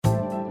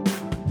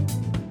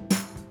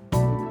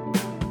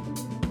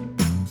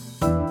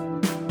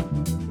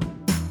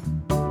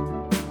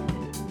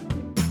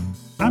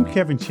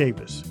Kevin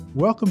Chavis.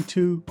 Welcome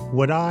to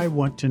What I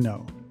Want to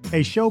Know,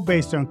 a show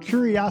based on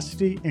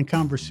curiosity and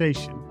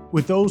conversation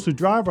with those who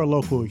drive our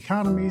local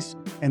economies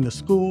and the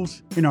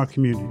schools in our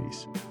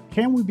communities.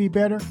 Can we be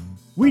better?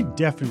 We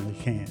definitely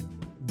can.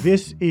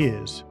 This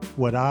is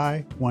What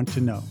I Want to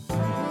Know.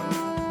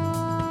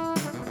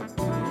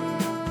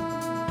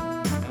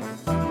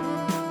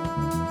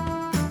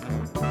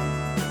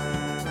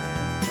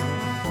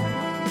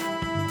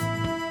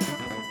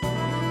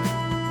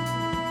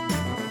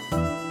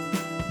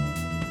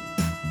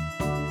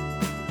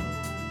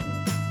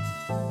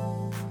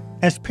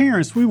 As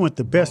parents, we want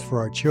the best for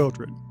our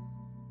children,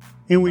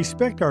 and we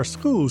expect our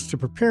schools to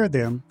prepare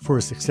them for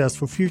a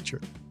successful future.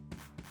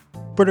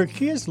 But are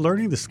kids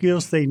learning the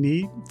skills they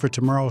need for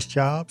tomorrow's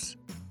jobs?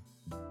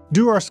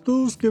 Do our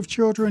schools give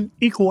children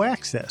equal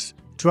access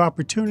to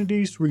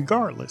opportunities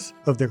regardless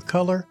of their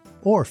color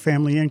or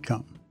family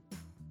income?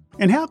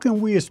 And how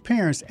can we as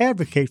parents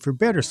advocate for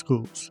better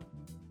schools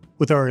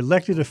with our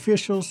elected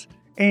officials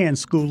and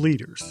school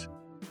leaders?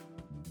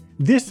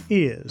 This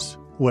is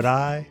What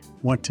I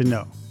Want to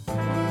Know.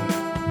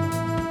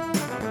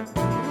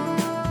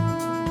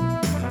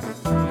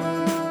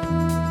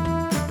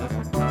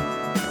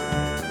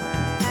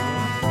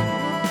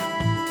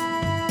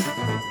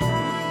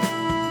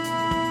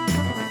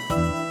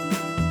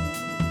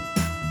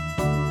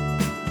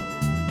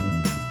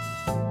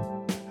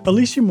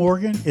 Alicia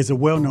Morgan is a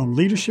well-known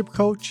leadership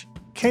coach,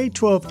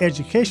 K-12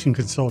 education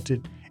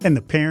consultant, and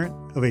the parent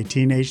of a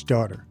teenage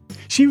daughter.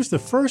 She was the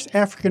first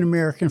African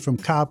American from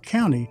Cobb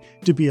County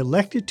to be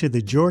elected to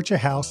the Georgia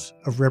House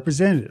of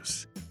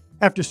Representatives.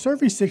 After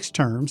serving 6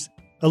 terms,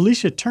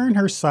 Alicia turned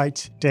her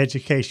sights to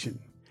education.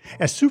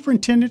 As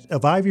superintendent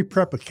of Ivy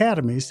Prep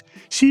Academies,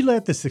 she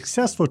led the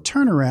successful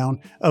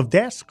turnaround of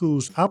that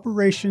school's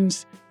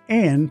operations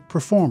and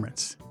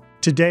performance.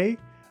 Today,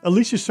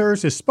 Alicia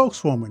serves as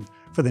spokeswoman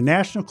for the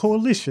National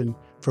Coalition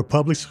for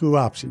Public School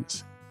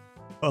Options.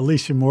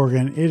 Alicia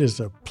Morgan, it is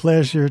a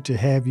pleasure to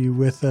have you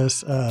with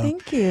us.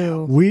 Thank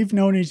you. We've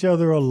known each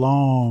other a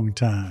long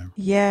time.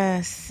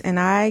 Yes, and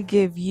I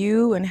give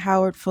you and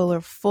Howard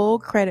Fuller full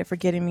credit for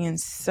getting me in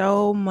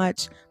so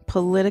much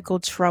political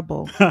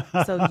trouble.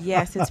 So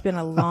yes, it's been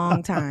a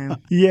long time.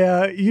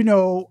 Yeah,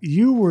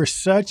 you were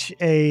such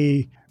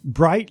a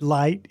bright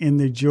light in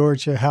the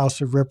Georgia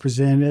House of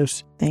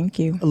Representatives. Thank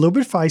you. A little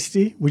bit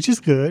feisty, which is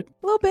good.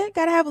 A little bit.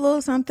 Got to have a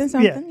little something.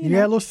 Yeah, you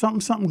had a little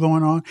something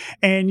going on.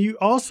 And you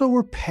also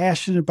were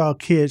passionate about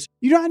kids.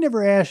 I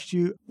never asked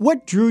you,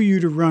 what drew you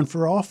to run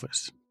for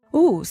office?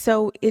 Ooh,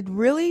 so it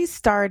really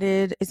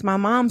started, it's my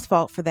mom's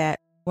fault for that.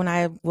 When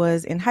I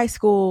was in high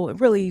school,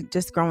 really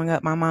just growing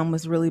up, my mom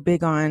was really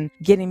big on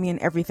getting me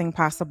in everything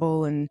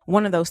possible. And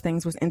one of those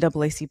things was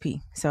NAACP.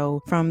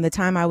 So from the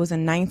time I was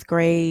in 9th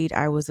grade,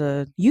 I was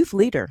a youth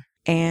leader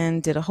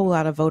and did a whole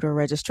lot of voter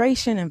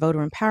registration and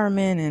voter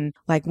empowerment, and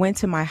went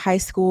to my high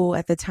school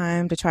at the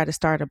time to try to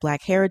start a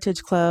Black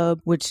Heritage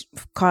Club, which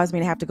caused me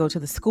to have to go to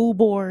the school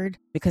board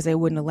because they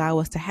wouldn't allow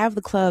us to have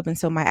the club. And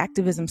so my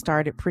activism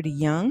started pretty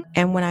young.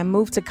 And when I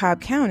moved to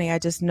Cobb County, I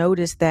just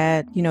noticed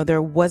that, there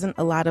wasn't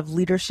a lot of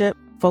leadership.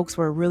 Folks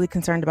were really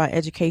concerned about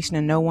education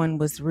and no one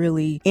was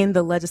really in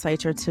the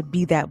legislature to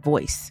be that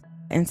voice.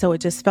 And so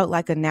it just felt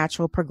like a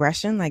natural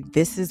progression.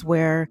 This is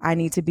where I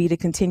need to be to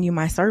continue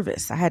my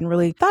service. I hadn't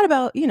really thought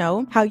about,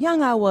 how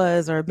young I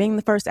was or being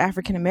the first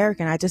African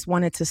American. I just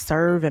wanted to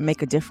serve and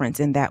make a difference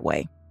in that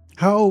way.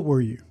 How old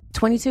were you?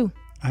 22.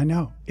 I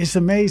know. It's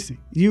amazing.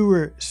 You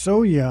were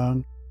so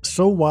young,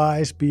 so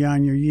wise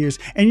beyond your years.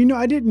 And,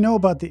 I didn't know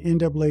about the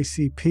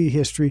NAACP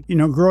history.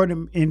 Growing up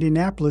in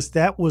Indianapolis,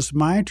 that was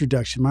my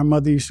introduction. My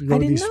mother used to go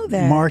to these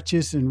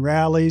marches and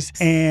rallies.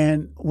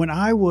 And when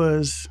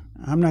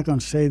I'm not going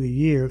to say the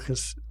year,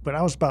 but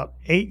I was about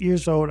 8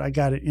 years old. I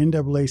got an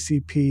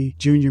NAACP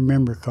junior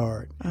member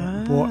card.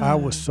 And boy, I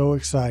was so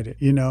excited,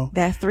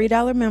 That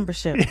 $3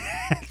 membership.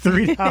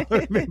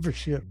 $3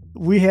 membership.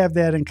 We have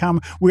that in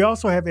common. We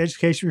also have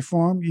education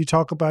reform. You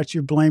talk about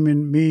you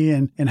blaming me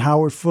and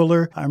Howard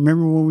Fuller. I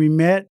remember when we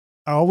met,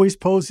 I always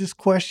pose this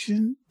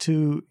question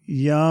to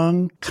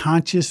young,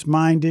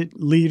 conscious-minded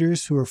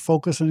leaders who are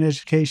focused on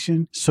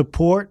education.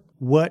 Support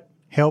what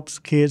helps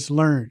kids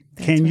learn.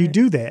 Can you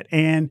do that?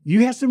 And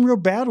you had some real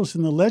battles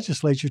in the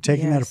legislature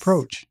taking that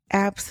approach.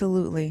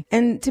 Absolutely.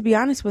 And to be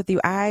honest with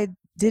you, I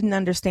didn't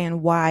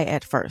understand why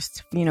at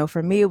first.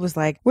 For me, it was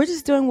we're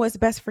just doing what's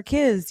best for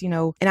kids,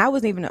 and I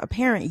wasn't even a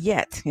parent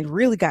yet. It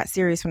really got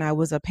serious when I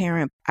was a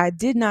parent. I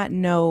did not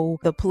know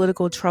the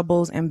political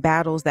troubles and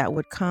battles that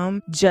would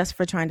come just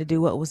for trying to do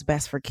what was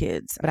best for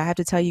kids. But I have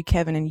to tell you,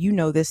 Kevin, and you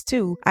know this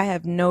too, I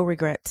have no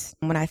regrets.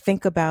 When I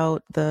think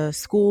about the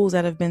schools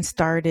that have been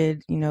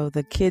started,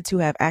 the kids who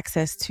have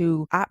access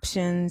to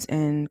options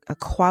and a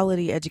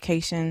quality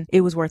education,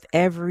 it was worth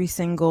every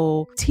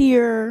single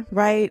tear,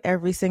 right?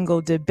 Every single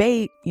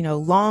debate.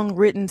 long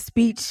written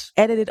speech,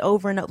 edited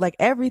over and like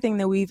everything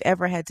that we've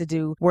ever had to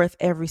do, worth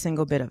every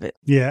single bit of it.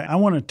 Yeah, I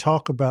want to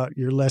talk about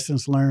your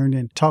lessons learned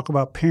and talk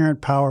about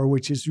parent power,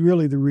 which is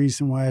really the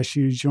reason why I asked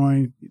you to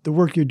join. The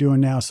work you're doing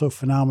now is so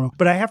phenomenal.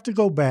 But I have to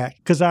go back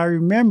because I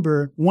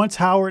remember once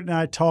Howard and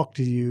I talked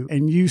to you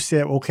and you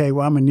said, okay,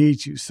 well, I'm going to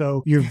need you.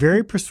 So you're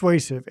very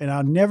persuasive. And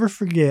I'll never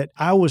forget,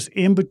 I was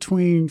in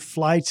between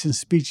flights and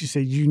speech. You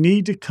said, you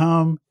need to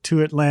come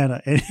to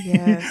Atlanta. And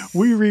yes.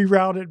 We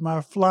rerouted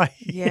my flight.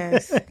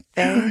 Yes.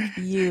 Thank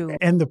you.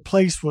 And the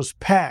place was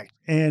packed.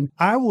 And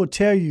I will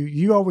tell you,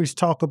 you always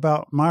talk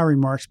about my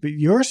remarks, but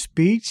your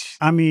speech,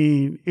 I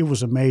mean, it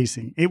was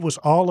amazing. It was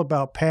all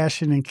about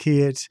passion and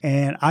kids.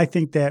 And I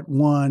think that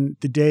won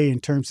the day in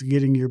terms of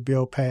getting your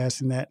bill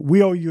passed, and that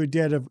we owe you a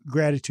debt of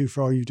gratitude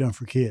for all you've done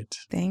for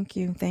kids. Thank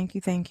you. Thank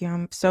you. Thank you.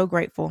 I'm so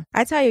grateful.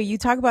 I tell you, you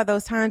talk about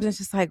those times and it's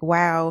just like,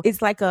 wow,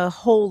 it's like a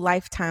whole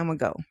lifetime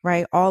ago,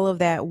 right? All of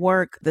that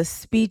work, the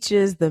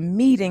speeches, the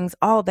meetings,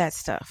 all that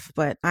stuff.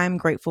 But I'm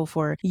grateful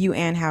for you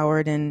and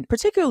Howard, and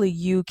particularly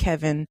you,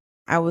 Kevin.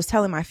 I was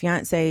telling my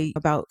fiance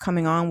about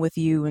coming on with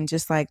you and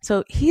just like,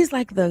 so he's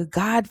like the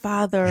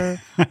godfather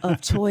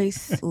of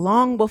choice.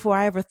 Long before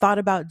I ever thought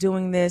about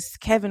doing this,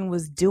 Kevin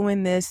was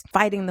doing this,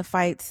 fighting the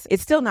fights.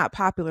 It's still not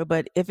popular,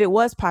 but if it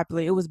was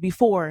popular, it was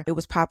before it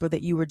was popular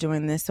that you were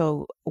doing this.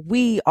 So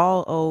we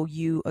all owe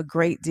you a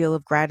great deal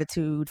of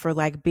gratitude for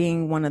like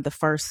being one of the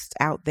first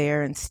out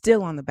there and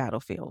still on the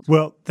battlefield.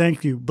 Well,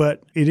 thank you.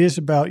 But it is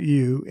about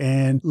you.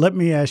 And let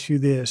me ask you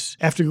this.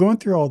 After going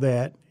through all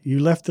that, you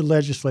left the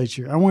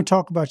legislature. I want to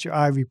talk about your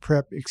Ivy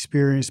Prep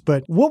experience,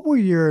 but what were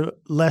your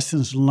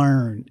lessons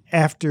learned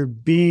after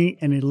being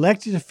an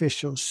elected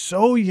official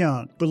so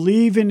young,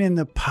 believing in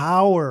the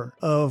power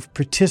of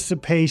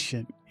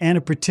participation and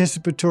a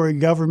participatory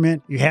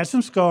government? You had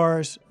some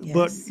scars, Yes.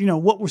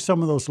 but what were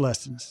some of those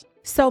lessons?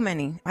 So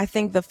many. I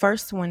think the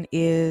first one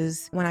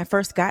is when I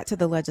first got to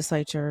the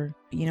legislature,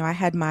 I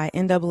had my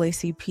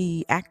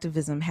NAACP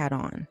activism hat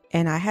on,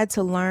 and I had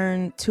to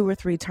learn 2 or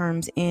 3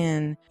 terms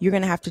in, you're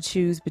going to have to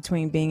choose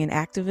between being an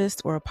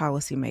activist or a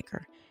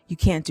policymaker. You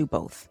can't do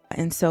both.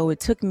 And so it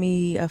took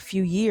me a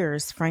few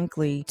years,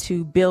 frankly,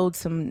 to build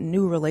some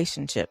new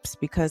relationships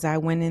because I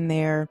went in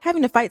there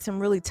having to fight some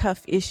really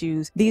tough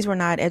issues. These were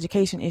not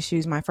education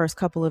issues my first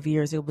couple of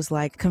years. It was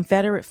like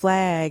Confederate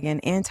flag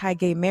and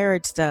anti-gay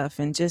marriage stuff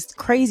and just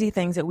crazy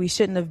things that we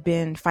shouldn't have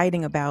been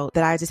fighting about,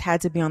 that I just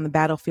had to be on the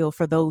battlefield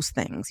for those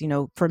things.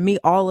 For me,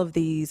 all of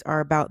these are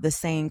about the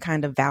same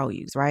kind of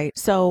values, right?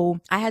 So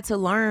I had to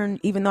learn,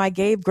 even though I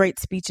gave great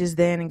speeches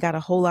then and got a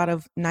whole lot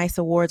of nice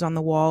awards on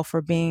the wall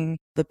for being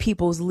the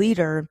people's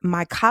leader,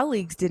 my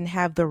colleagues didn't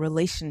have the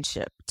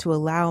relationship to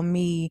allow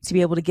me to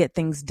be able to get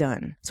things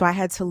done. So I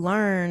had to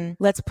learn,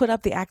 let's put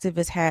up the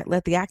activist hat,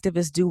 let the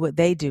activists do what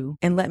they do,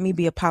 and let me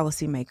be a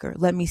policymaker.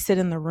 Let me sit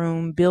in the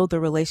room, build the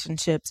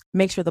relationships,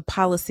 make sure the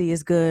policy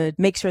is good,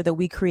 make sure that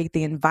we create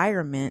the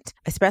environment,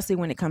 especially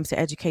when it comes to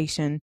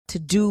education, to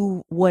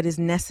do what is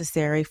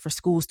necessary for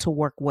schools to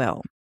work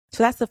well.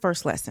 So that's the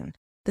first lesson.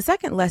 The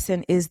second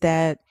lesson is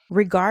that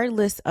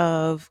regardless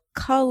of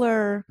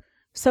color,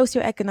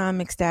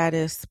 socioeconomic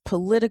status,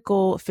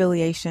 political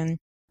affiliation,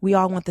 we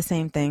all want the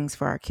same things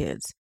for our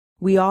kids.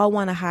 We all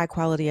want a high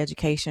quality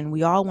education.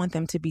 We all want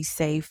them to be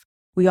safe.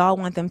 We all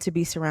want them to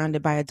be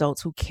surrounded by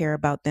adults who care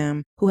about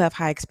them, who have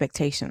high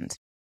expectations.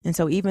 And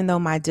so even though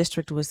my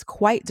district was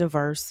quite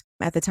diverse,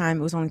 at the time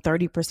it was only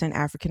 30%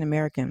 African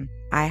American,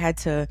 I had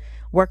to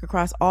work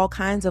across all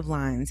kinds of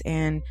lines.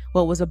 And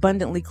what was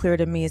abundantly clear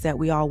to me is that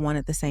we all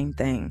wanted the same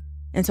thing.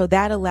 And so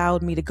that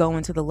allowed me to go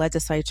into the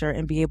legislature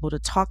and be able to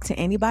talk to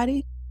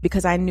anybody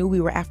because I knew we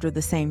were after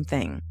the same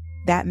thing.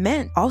 That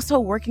meant also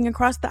working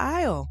across the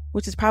aisle,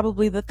 which is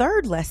probably the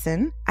third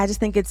lesson. I just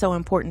think it's so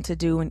important to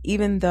do. And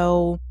even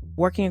though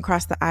working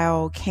across the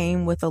aisle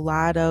came with a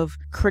lot of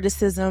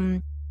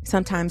criticism,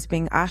 sometimes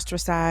being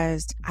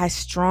ostracized, I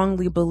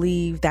strongly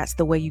believe that's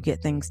the way you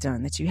get things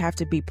done, that you have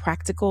to be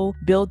practical,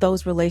 build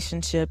those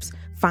relationships,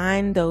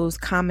 find those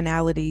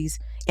commonalities,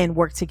 and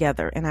work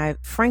together. And I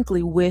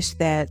frankly wish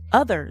that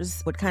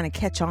others would kind of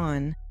catch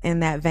on in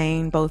that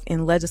vein, both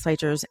in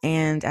legislatures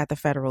and at the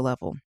federal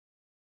level.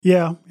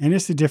 Yeah, and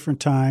it's a different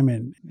time.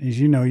 And as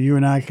you know, you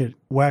and I could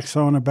wax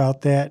on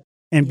about that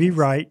and be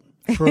right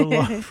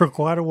for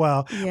quite a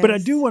while. Yes. But I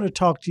do want to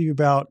talk to you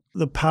about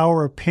the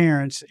power of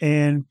parents.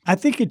 And I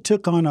think it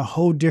took on a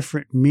whole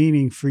different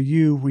meaning for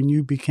you when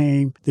you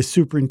became the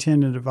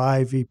superintendent of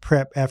Ivy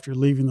Prep after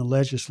leaving the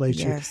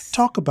legislature. Yes.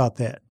 Talk about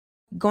that.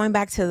 Going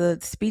back to the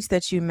speech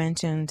that you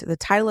mentioned, the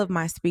title of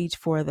my speech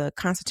for the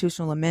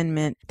constitutional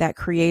amendment that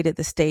created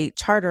the state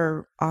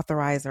charter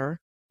authorizer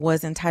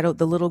was entitled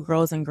The Little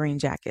Girls in Green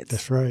Jackets.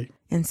 That's right.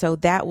 And so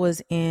that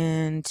was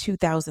in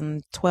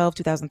 2012,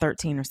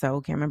 2013 or so.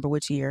 Can't remember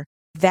which year.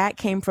 That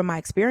came from my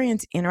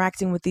experience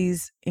interacting with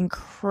these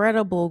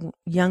incredible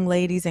young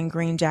ladies in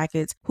green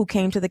jackets who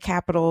came to the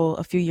Capitol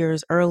a few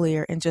years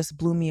earlier and just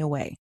blew me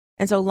away.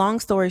 And so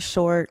long story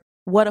short,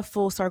 what a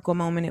full circle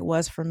moment it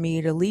was for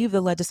me to leave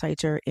the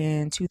legislature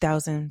in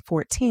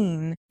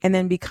 2014 and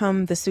then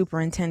become the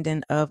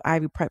superintendent of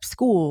Ivy Prep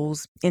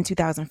schools in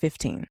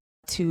 2015.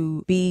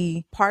 To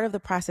be part of the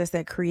process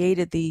that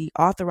created the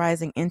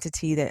authorizing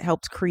entity that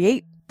helped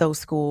create those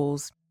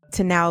schools,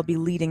 to now be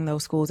leading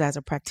those schools as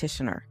a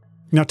practitioner.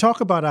 Now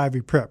talk about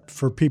Ivy Prep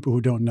for people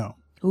who don't know.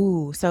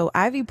 So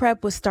Ivy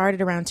Prep was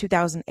started around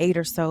 2008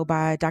 or so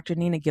by Dr.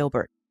 Nina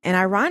Gilbert. And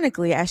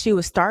ironically, as she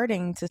was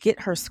starting to get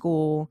her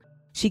school,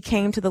 she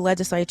came to the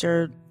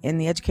legislature in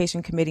the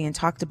education committee and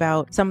talked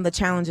about some of the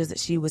challenges that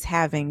she was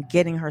having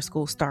getting her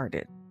school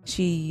started.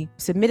 She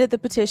submitted the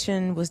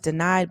petition, was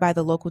denied by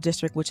the local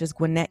district, which is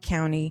Gwinnett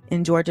County.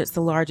 In Georgia, it's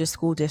the largest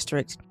school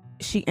district.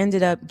 She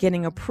ended up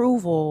getting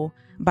approval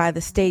by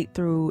the state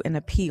through an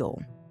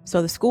appeal.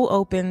 So the school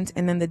opened,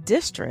 and then the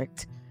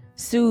district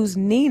sues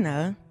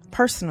Nina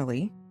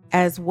personally,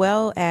 as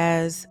well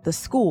as the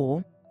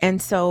school.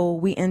 And so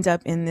we end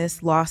up in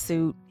this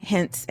lawsuit,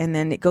 hence, and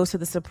then it goes to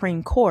the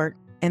Supreme Court.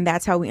 And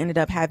that's how we ended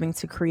up having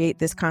to create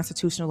this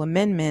constitutional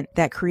amendment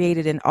that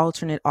created an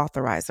alternate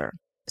authorizer.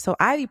 So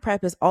Ivy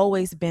Prep has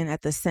always been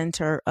at the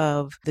center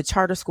of the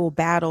charter school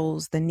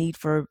battles, the need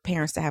for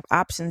parents to have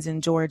options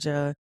in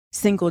Georgia,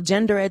 single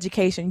gender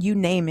education, you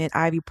name it.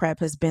 Ivy Prep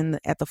has been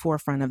at the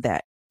forefront of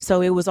that.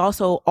 So it was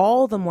also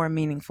all the more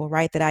meaningful,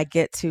 right, that I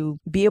get to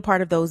be a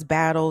part of those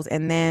battles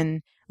and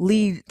then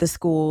lead the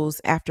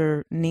schools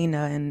after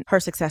Nina and her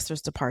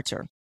successor's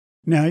departure.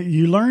 Now,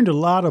 you learned a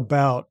lot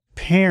about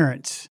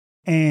parents,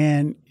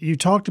 and you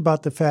talked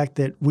about the fact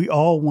that we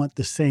all want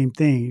the same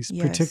things,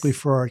 Yes. particularly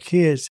for our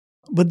kids.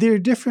 But there are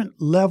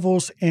different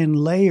levels and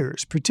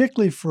layers,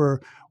 particularly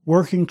for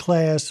working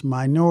class,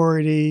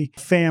 minority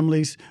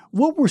families.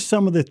 What were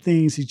some of the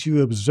things that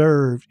you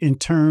observed in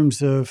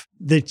terms of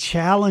the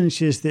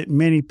challenges that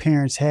many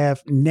parents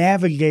have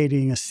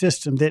navigating a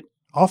system that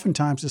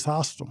oftentimes is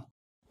hostile?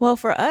 Well,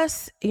 for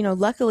us,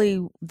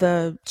 luckily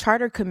the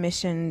Charter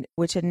Commission,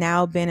 which had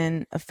now been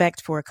in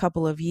effect for a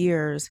couple of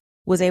years,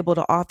 was able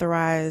to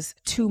authorize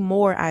 2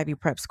 more Ivy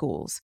Prep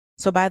schools.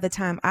 So by the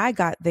time I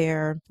got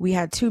there, we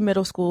had 2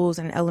 middle schools,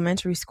 an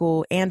elementary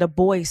school, and a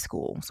boys'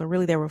 school. So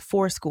really there were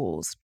 4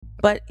 schools.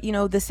 But,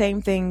 the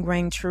same thing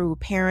rang true.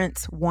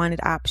 Parents wanted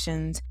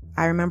options.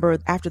 I remember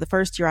after the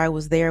first year I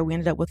was there, we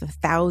ended up with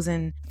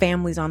 1,000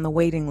 families on the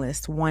waiting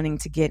list wanting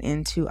to get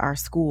into our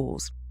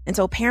schools. And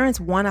so parents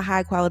want a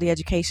high quality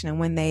education. And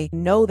when they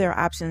know their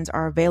options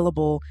are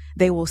available,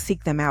 they will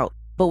seek them out.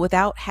 But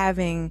without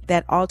having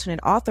that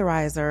alternate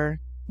authorizer,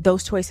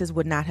 those choices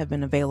would not have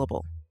been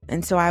available.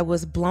 And so I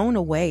was blown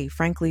away,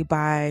 frankly,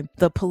 by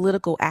the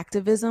political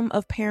activism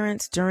of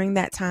parents during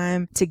that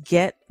time to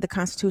get the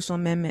constitutional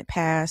amendment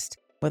passed,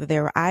 whether they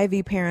were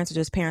Ivy parents or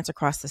just parents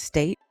across the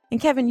state.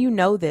 And Kevin, you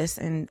know this,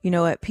 and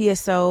at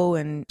PSO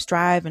and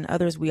Strive and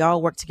others, we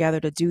all worked together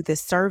to do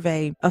this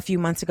survey a few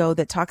months ago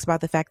that talks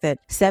about the fact that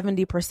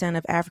 70%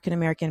 of African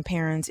American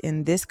parents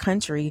in this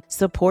country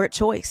support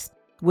choice,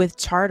 with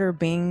charter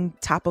being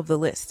top of the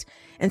list.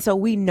 And so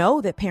we know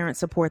that parents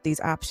support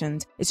these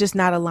options. It's just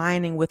not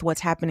aligning with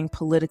what's happening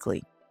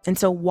politically. And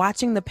so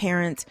watching the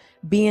parents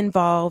be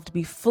involved,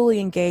 be fully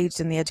engaged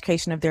in the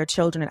education of their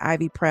children at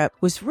Ivy Prep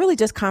was really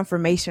just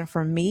confirmation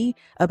for me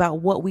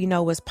about what we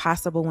know is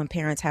possible when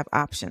parents have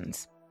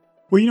options.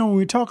 Well, when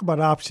we talk about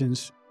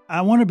options,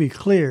 I want to be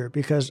clear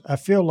because I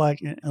feel like,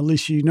 at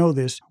least you know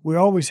this, we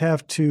always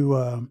have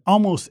to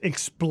almost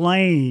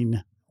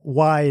explain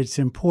why it's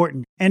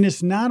important. And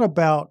it's not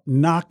about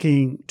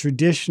knocking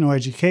traditional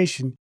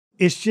education.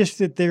 It's just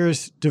that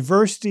there's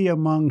diversity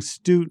among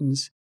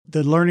students,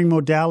 the learning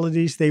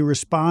modalities they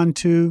respond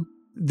to,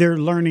 their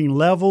learning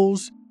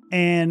levels,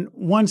 and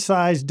one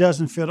size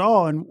doesn't fit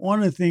all. And one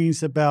of the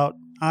things about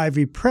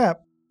Ivy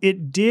Prep,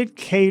 it did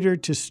cater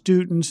to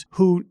students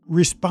who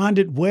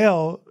responded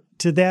well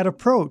to that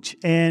approach.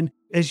 And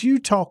as you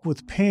talk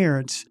with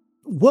parents,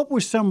 what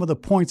were some of the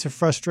points of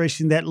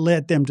frustration that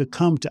led them to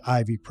come to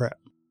Ivy Prep?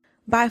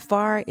 By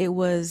far, it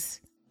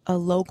was a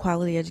low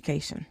quality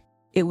education.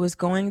 It was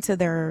going to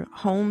their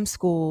home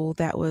school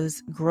that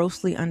was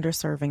grossly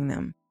underserving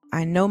them.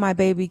 I know my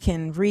baby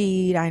can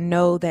read. I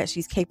know that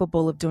she's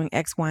capable of doing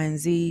X, Y, and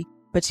Z,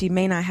 but she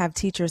may not have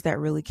teachers that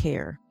really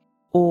care.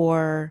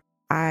 Or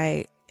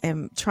I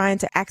am trying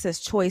to access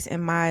choice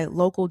in my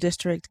local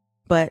district,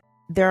 but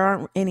there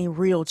aren't any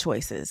real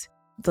choices.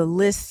 The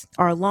lists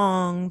are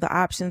long, the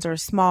options are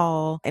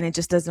small, and it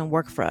just doesn't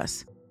work for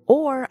us.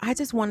 Or I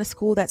just want a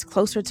school that's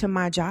closer to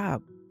my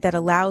job, that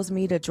allows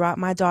me to drop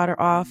my daughter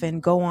off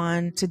and go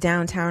on to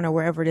downtown or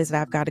wherever it is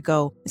that I've got to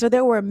go. So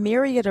there were a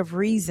myriad of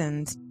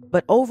reasons,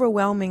 but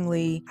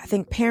overwhelmingly, I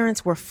think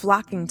parents were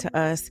flocking to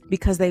us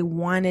because they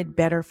wanted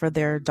better for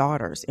their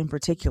daughters in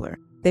particular.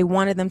 They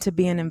wanted them to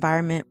be in an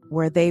environment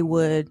where they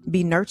would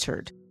be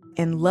nurtured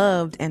and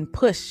loved and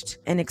pushed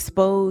and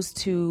exposed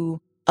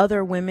to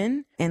other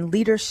women and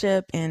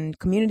leadership and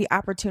community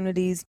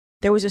opportunities.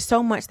 There was just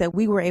so much that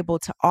we were able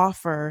to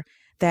offer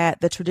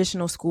that the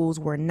traditional schools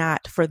were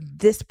not for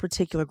this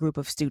particular group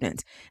of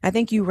students. I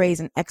think you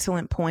raise an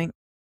excellent point.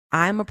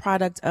 I'm a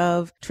product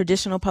of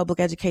traditional public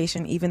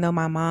education, even though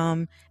my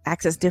mom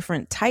accessed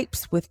different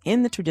types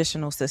within the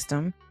traditional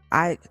system.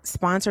 I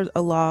sponsored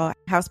a law,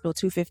 House Bill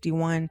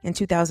 251 in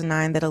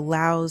 2009, that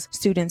allows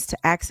students to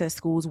access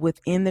schools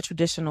within the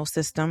traditional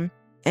system.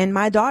 And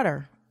my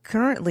daughter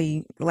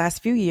currently, the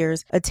last few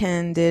years,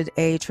 attended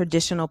a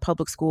traditional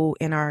public school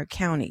in our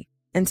county.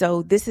 And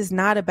so this is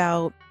not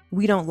about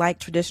we don't like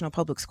traditional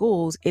public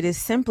schools. It is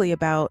simply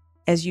about,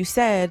 as you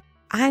said,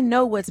 I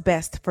know what's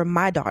best for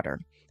my daughter,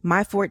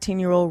 my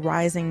 14-year-old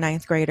rising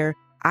ninth grader.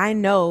 I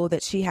know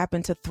that she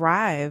happened to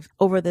thrive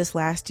over this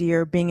last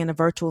year being in a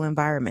virtual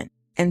environment.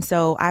 And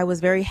so I was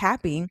very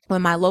happy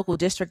when my local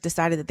district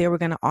decided that they were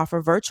going to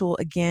offer virtual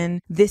again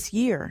this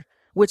year,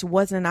 which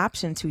wasn't an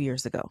option 2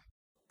 years ago.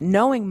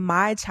 Knowing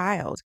my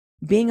child,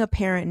 being a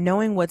parent,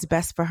 knowing what's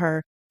best for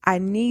her, I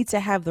need to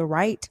have the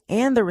right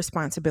and the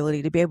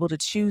responsibility to be able to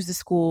choose the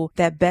school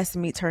that best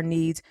meets her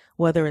needs,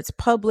 whether it's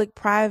public,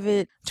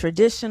 private,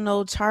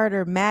 traditional,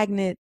 charter,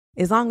 magnet.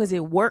 As long as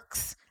it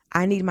works,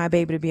 I need my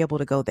baby to be able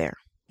to go there.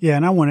 Yeah,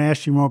 and I want to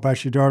ask you more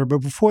about your daughter. But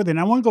before then,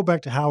 I want to go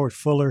back to Howard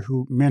Fuller,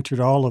 who mentored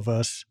all of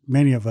us,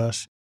 many of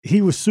us.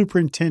 He was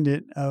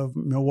superintendent of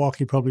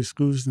Milwaukee Public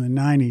Schools in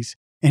the 90s.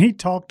 And he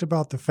talked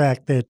about the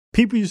fact that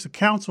people used to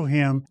counsel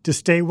him to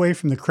stay away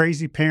from the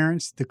crazy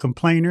parents, the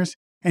complainers.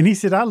 And he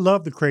said, I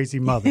love the crazy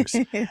mothers.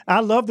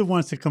 I love the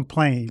ones that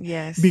complain.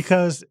 Yes.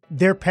 Because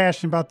they're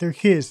passionate about their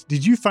kids.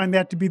 Did you find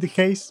that to be the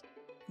case?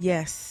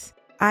 Yes.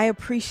 I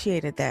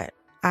appreciated that.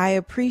 I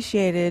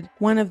appreciated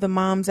one of the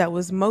moms that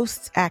was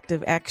most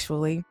active,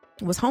 actually,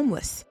 was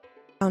homeless.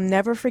 I'll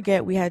never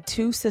forget, we had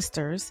two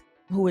sisters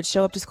who would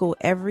show up to school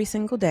every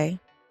single day,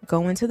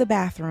 go into the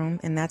bathroom,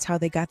 and that's how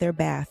they got their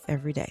bath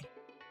every day.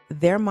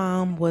 Their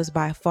mom was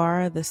by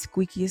far the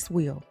squeakiest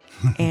wheel.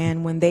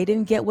 And when they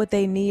didn't get what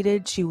they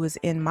needed, she was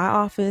in my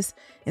office,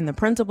 in the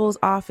principal's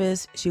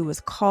office, she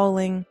was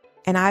calling.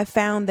 And I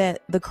found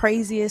that the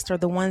craziest or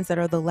the ones that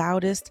are the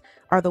loudest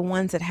are the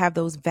ones that have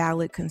those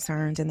valid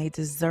concerns and they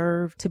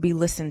deserve to be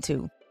listened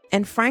to.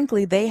 And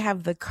frankly, they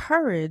have the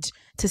courage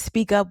to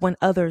speak up when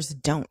others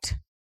don't.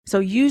 So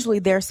usually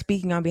they're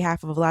speaking on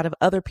behalf of a lot of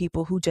other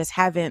people who just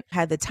haven't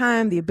had the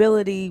time, the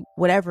ability,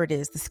 whatever it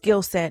is, the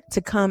skill set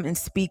to come and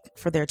speak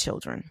for their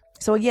children.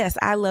 So yes,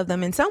 I love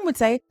them. And some would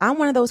say I'm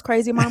one of those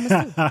crazy mamas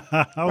too,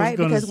 right?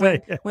 Because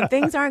when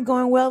things aren't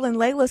going well in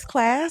Layla's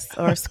class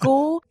or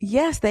school,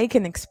 yes, they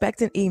can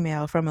expect an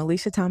email from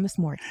Alicia Thomas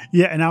Morgan.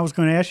 Yeah. And I was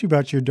going to ask you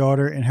about your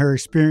daughter and her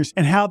experience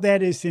and how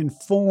that has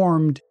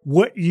informed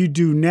what you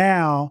do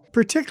now,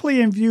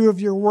 particularly in view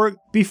of your work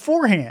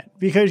beforehand,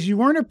 because you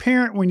weren't a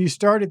parent when you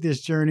started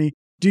this journey.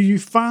 Do you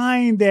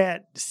find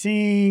that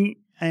seeing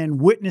and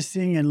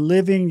witnessing and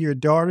living your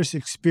daughter's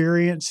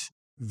experience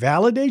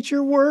validates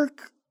your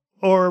work?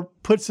 Or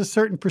puts a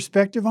certain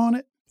perspective on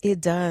it? It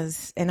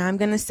does. And I'm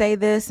going to say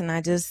this, and I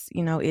just,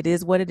 it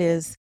is what it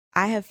is.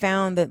 I have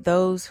found that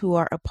those who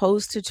are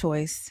opposed to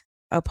choice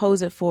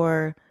oppose it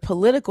for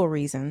political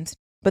reasons,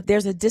 but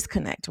there's a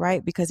disconnect,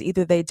 right? Because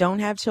either they don't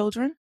have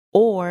children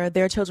or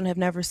their children have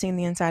never seen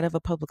the inside of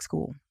a public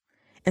school.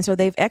 And so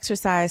they've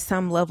exercised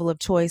some level of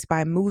choice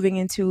by moving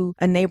into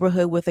a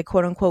neighborhood with a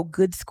quote unquote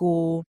good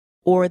school,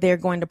 or they're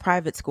going to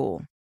private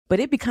school. But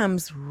it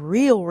becomes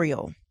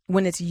real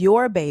when it's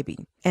your baby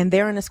and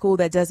they're in a school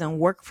that doesn't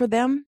work for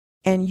them,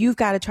 and you've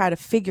got to try to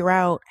figure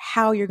out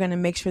how you're going to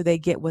make sure they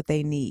get what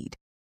they need.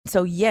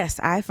 So yes,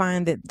 I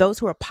find that those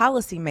who are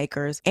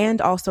policymakers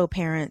and also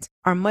parents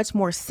are much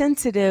more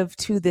sensitive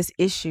to this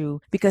issue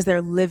because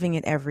they're living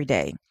it every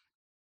day.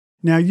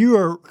 Now, you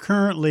are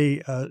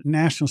currently a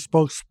national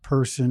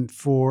spokesperson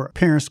for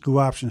Parent School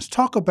Options.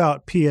 Talk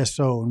about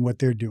PSO and what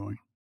they're doing.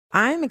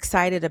 I'm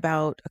excited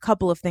about a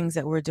couple of things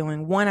that we're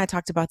doing. One, I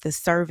talked about this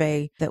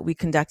survey that we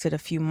conducted a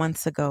few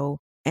months ago,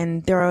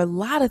 and there are a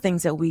lot of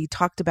things that we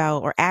talked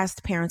about or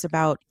asked parents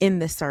about in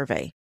this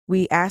survey.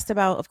 We asked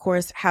about, of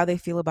course, how they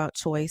feel about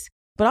choice,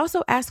 but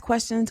also asked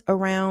questions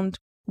around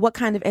what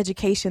kind of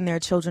education their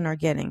children are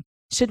getting.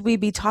 Should we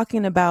be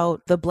talking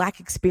about the Black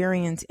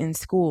experience in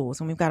schools?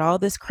 And we've got all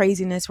this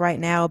craziness right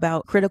now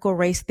about critical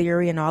race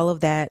theory and all of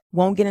that.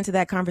 Won't get into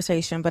that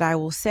conversation, but I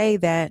will say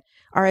that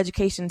our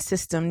education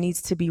system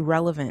needs to be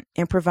relevant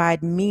and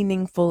provide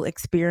meaningful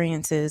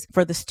experiences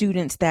for the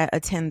students that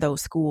attend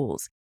those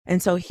schools.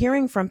 And so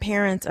hearing from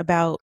parents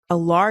about a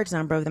large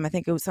number of them, I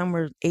think it was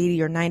somewhere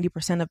 80 or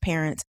 90% of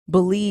parents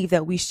believe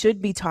that we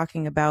should be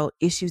talking about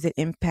issues that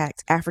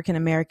impact African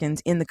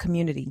Americans in the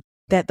community,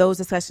 that those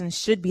discussions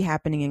should be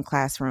happening in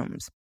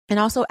classrooms, and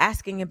also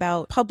asking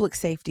about public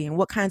safety and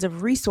what kinds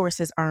of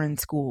resources are in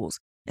schools.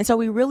 And so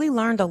we really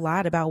learned a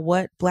lot about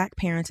what Black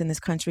parents in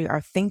this country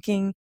are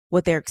thinking,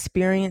 what they're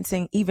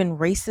experiencing, even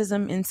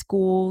racism in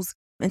schools.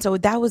 And so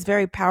that was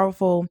very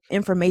powerful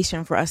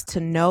information for us to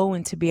know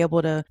and to be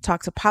able to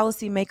talk to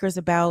policymakers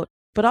about,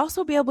 but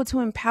also be able to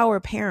empower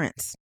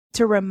parents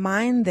to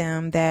remind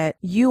them that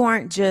you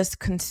aren't just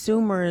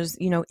consumers,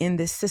 in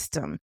this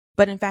system,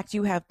 but in fact,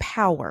 you have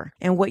power,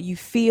 and what you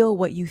feel,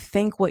 what you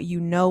think, what you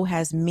know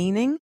has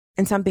meaning,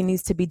 and something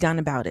needs to be done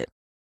about it.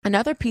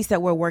 Another piece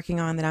that we're working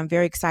on that I'm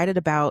very excited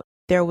about,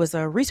 there was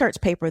a research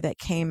paper that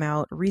came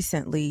out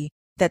recently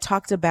that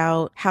talked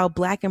about how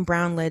Black and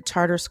Brown-led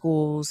charter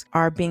schools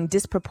are being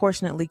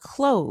disproportionately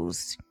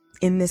closed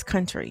in this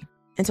country.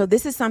 And so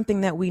this is something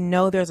that we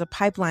know there's a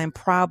pipeline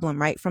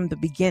problem right from the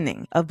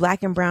beginning of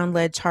Black and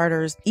Brown-led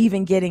charters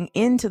even getting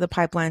into the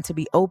pipeline to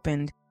be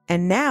opened.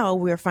 And now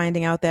we're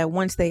finding out that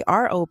once they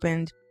are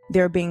opened,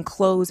 they're being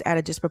closed at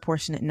a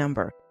disproportionate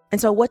number.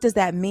 And so what does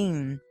that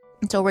mean?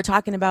 And so we're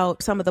talking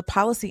about some of the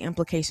policy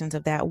implications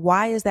of that.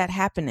 Why is that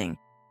happening?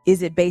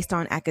 Is it based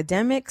on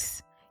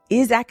academics?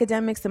 Is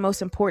academics the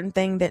most important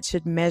thing that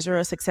should measure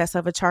a success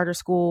of a charter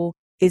school?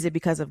 Is it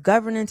because of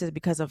governance? Is it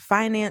because of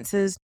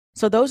finances?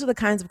 So those are the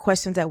kinds of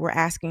questions that we're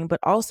asking, but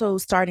also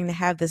starting to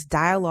have this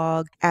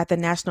dialogue at the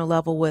national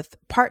level with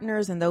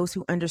partners and those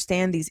who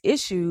understand these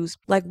issues,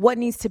 like what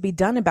needs to be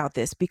done about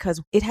this,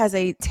 because it has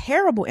a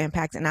terrible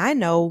impact. And I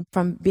know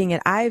from being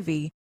at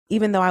Ivy,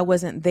 even though I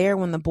wasn't there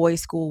when the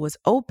boys' school was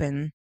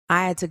open,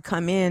 I had to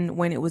come in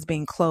when it was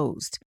being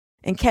closed.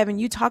 And Kevin,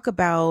 you talk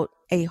about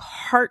a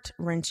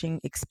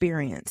heart-wrenching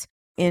experience.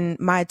 In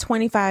my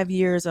 25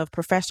 years of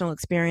professional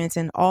experience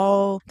in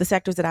all the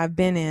sectors that I've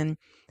been in,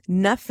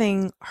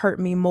 nothing hurt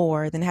me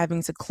more than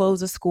having to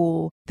close a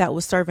school that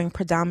was serving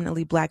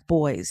predominantly Black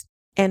boys.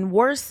 And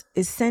worse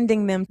is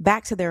sending them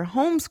back to their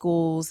home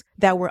schools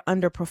that were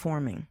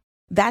underperforming.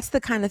 That's the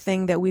kind of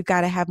thing that we've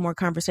got to have more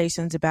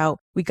conversations about.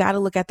 We got to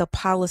look at the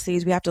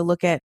policies. We have to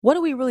look at what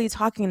are we really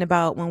talking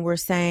about when we're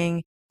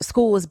saying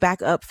school is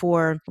back up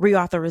for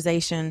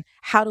reauthorization.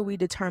 How do we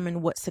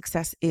determine what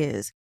success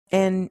is?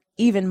 And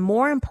even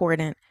more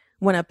important,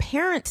 when a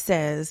parent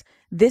says,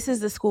 this is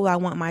the school I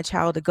want my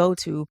child to go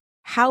to,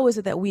 how is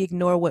it that we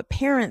ignore what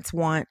parents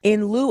want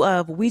in lieu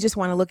of we just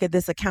want to look at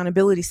this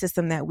accountability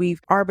system that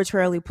we've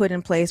arbitrarily put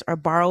in place or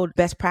borrowed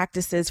best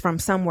practices from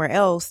somewhere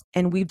else,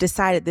 and we've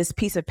decided this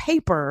piece of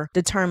paper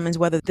determines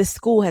whether this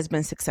school has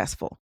been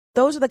successful?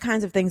 Those are the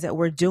kinds of things that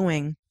we're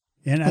doing.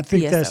 And I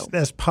think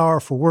that's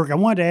powerful work. I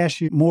wanted to ask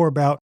you more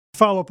about,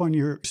 follow up on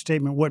your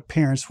statement, what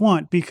parents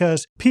want,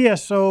 because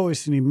PSO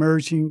is an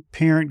emerging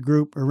parent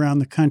group around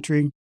the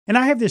country. And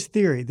I have this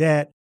theory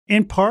that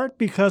in part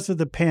because of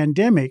the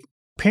pandemic,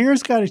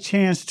 parents got a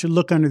chance to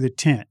look under the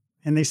tent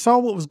and they saw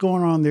what was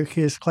going on in their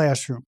kids'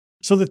 classroom.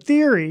 So the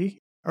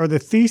theory or the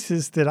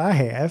thesis that I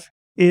have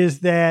is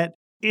that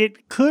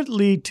it could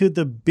lead to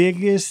the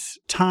biggest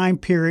time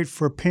period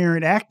for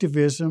parent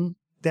activism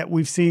that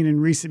we've seen in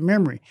recent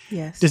memory.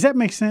 Yes. Does that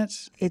make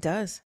sense? It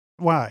does.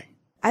 Why?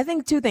 I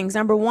think two things.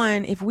 Number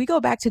one, if we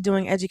go back to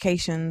doing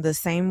education the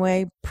same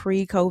way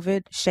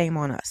pre-COVID, shame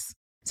on us.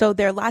 So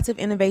there are lots of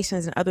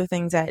innovations and other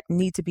things that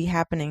need to be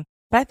happening.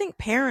 But I think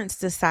parents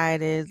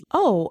decided,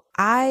 oh,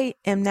 I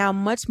am now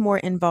much more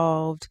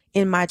involved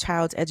in my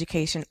child's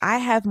education. I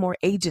have more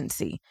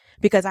agency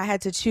because I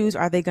had to choose,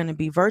 are they going to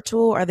be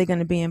virtual? Are they going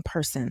to be in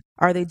person?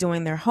 Are they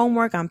doing their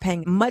homework? I'm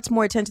paying much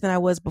more attention than I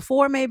was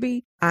before,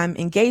 maybe. I'm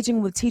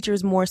engaging with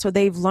teachers more. So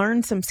they've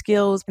learned some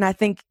skills and I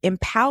think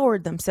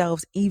empowered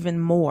themselves even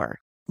more.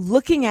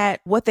 Looking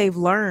at what they've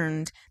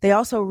learned, they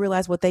also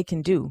realize what they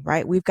can do,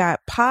 right? We've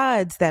got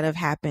pods that have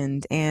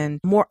happened and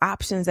more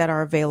options that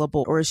are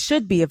available or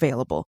should be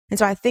available. And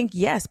so I think,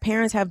 yes,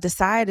 parents have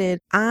decided,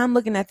 I'm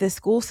looking at this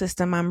school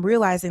system. I'm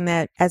realizing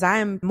that as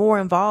I'm more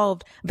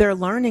involved, they're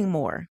learning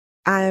more.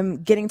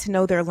 I'm getting to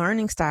know their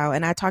learning style.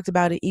 And I talked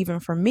about it even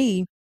for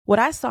me. What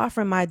I saw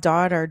from my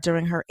daughter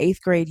during her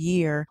 8th grade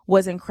year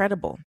was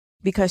incredible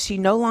because she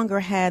no longer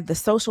had the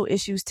social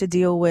issues to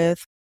deal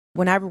with.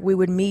 Whenever we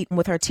would meet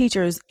with her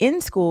teachers in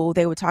school,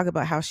 they would talk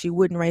about how she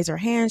wouldn't raise her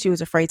hand. She was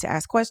afraid to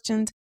ask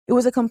questions. It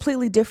was a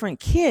completely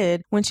different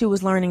kid when she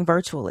was learning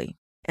virtually.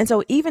 And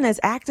so even as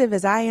active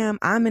as I am,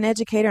 I'm an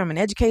educator, I'm an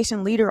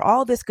education leader,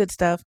 all this good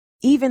stuff,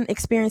 even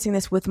experiencing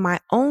this with my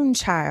own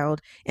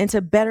child and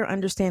to better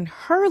understand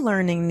her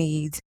learning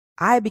needs,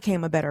 I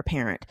became a better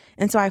parent.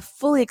 And so I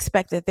fully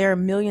expect that there are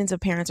millions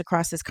of parents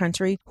across this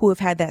country who have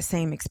had that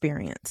same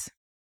experience.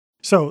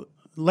 So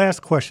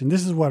last question.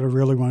 This is what I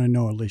really want to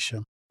know,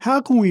 Alicia. How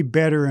can we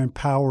better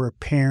empower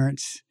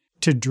parents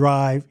to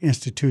drive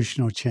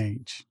institutional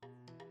change?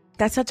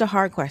 That's such a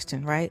hard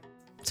question, right?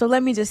 So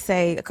let me just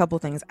say a couple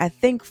things. I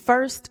think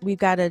first, we've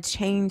got to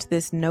change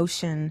this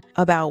notion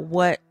about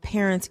what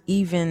parents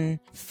even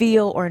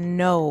feel or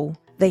know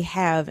they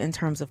have in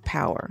terms of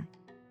power.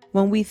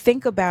 When we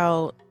think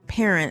about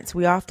parents,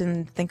 we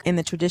often think in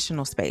the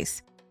traditional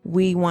space.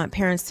 We want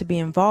parents to be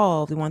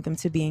involved. We want them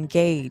to be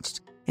engaged.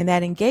 And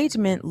that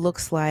engagement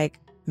looks like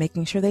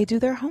making sure they do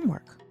their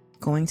homework,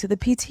 going to the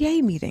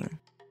PTA meeting.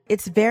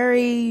 It's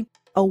very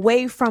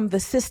away from the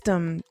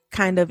system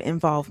kind of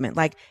involvement,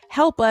 like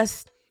help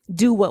us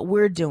do what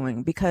we're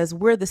doing because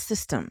we're the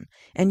system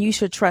and you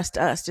should trust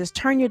us. Just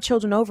turn your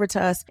children over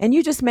to us and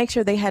you just make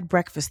sure they had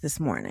breakfast this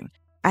morning.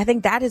 I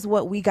think that is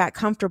what we got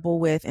comfortable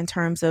with in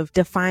terms of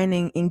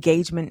defining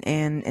engagement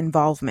and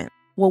involvement.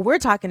 What we're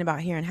talking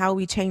about here and how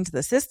we change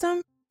the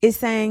system is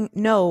saying,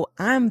 no,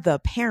 I'm the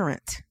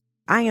parent.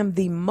 I am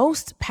the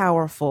most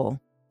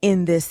powerful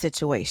in this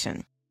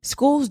situation.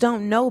 Schools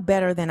don't know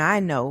better than I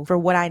know for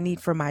what I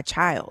need for my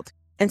child.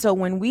 And so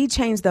when we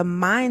change the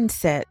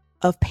mindset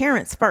of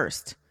parents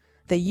first,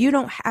 that you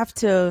don't have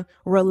to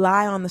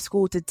rely on the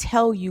school to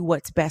tell you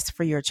what's best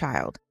for your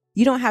child.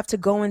 You don't have to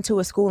go into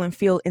a school and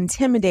feel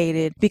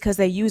intimidated because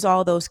they use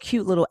all those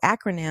cute little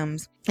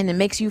acronyms and it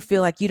makes you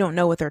feel like you don't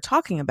know what they're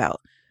talking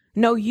about.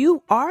 No,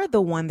 you are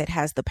the one that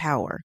has the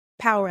power.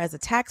 Power as a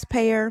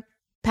taxpayer,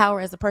 power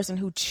as a person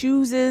who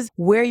chooses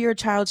where your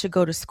child should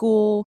go to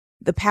school,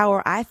 the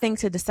power, I think,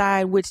 to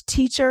decide which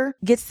teacher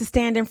gets to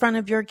stand in front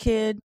of your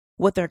kid,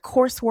 what their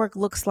coursework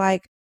looks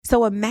like.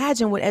 So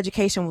imagine what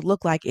education would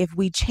look like if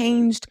we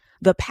changed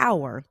the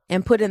power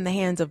and put it in the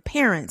hands of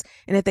parents,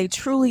 and if they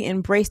truly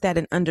embraced that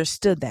and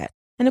understood that.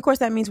 And of course,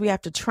 that means we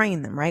have to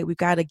train them, right? We've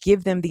got to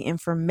give them the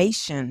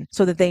information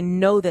so that they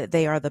know that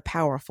they are the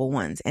powerful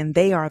ones and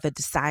they are the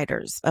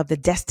deciders of the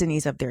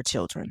destinies of their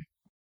children.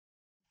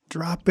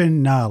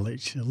 Drop-in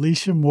knowledge.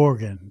 Alicia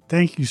Morgan,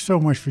 thank you so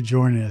much for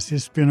joining us.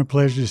 It's been a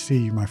pleasure to see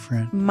you, my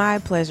friend. My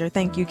pleasure.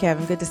 Thank you,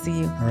 Kevin. Good to see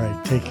you. All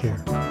right, take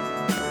care.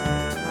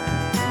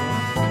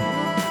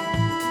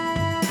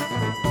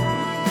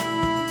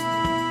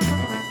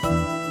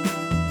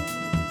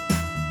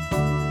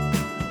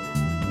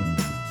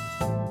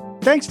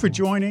 Thanks for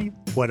joining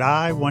What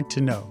I Want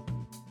to Know.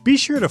 Be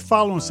sure to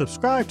follow and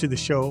subscribe to the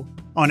show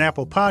on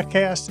Apple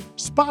Podcasts,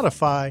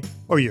 Spotify,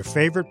 or your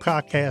favorite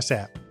podcast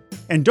app.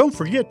 And don't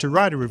forget to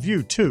write a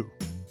review, too.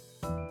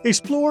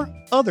 Explore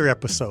other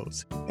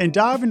episodes and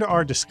dive into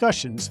our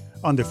discussions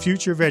on the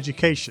future of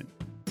education.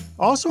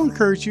 I also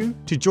encourage you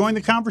to join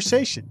the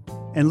conversation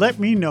and let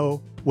me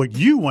know what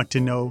you want to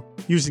know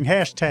using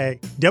hashtag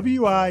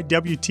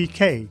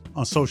WIWTK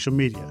on social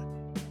media.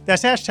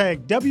 That's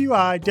hashtag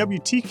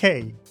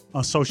WIWTK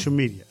on social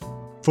media.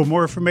 For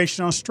more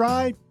information on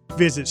Stride,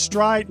 visit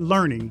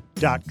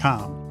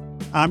stridelearning.com.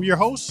 I'm your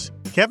host,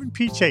 Kevin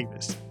P.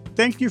 Chavis.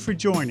 Thank you for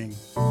joining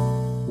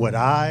What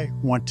I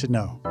Want to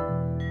Know.